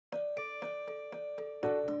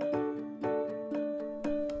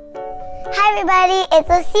Hi everybody, it's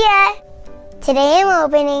Lucia. Today I'm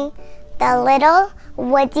opening the Lil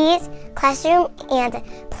Woodzeez classroom and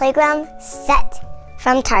playground set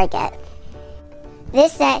from Target.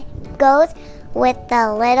 This set goes with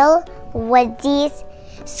the Lil Woodzeez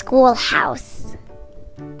schoolhouse.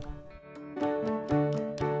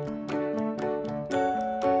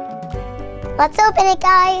 Let's open it,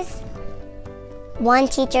 guys. One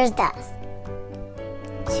teacher's desk,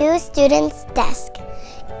 two students' desk,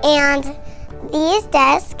 and these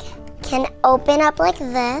desks can open up like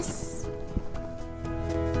this.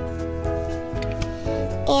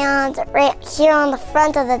 And right here on the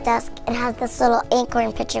front of the desk, it has this little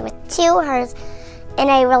acorn picture with two hearts, and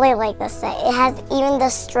I really like this set. It has even the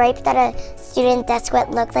stripe that a student desk would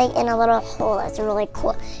look like in a little hole. It's really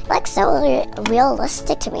cool. It looks so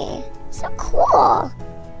realistic to me. So cool.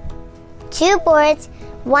 Two boards,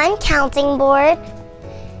 one counting board,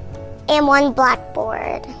 and one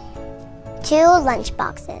blackboard. Two lunch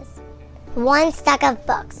boxes, one stack of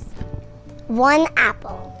books, one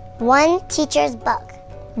apple, one teacher's book,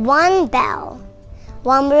 one bell,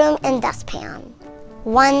 one broom and dustpan,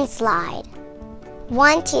 one slide,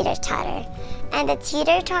 one teeter-totter. And the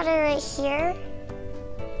teeter-totter right here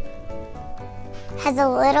has a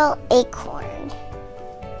little acorn.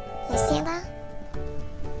 You see that?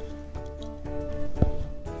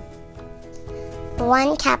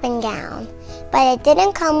 One cap and gown, but it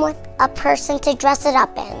didn't come with a person to dress it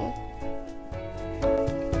up in.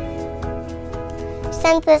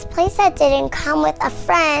 Since this playset didn't come with a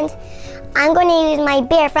friend, I'm going to use my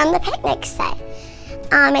bear from the picnic set.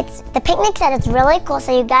 The picnic set is really cool,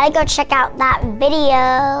 so you gotta go check out that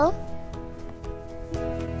video.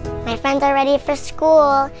 My friends are ready for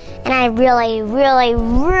school, and I really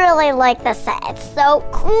like this set. It's so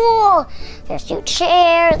cool. There's two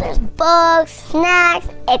chairs, there's books, snacks.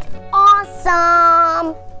 It's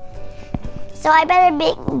awesome. So I better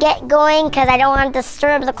get going because I don't want to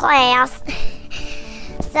disturb the class.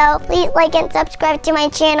 So please like and subscribe to my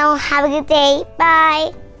channel. Have a good day.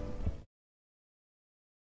 Bye.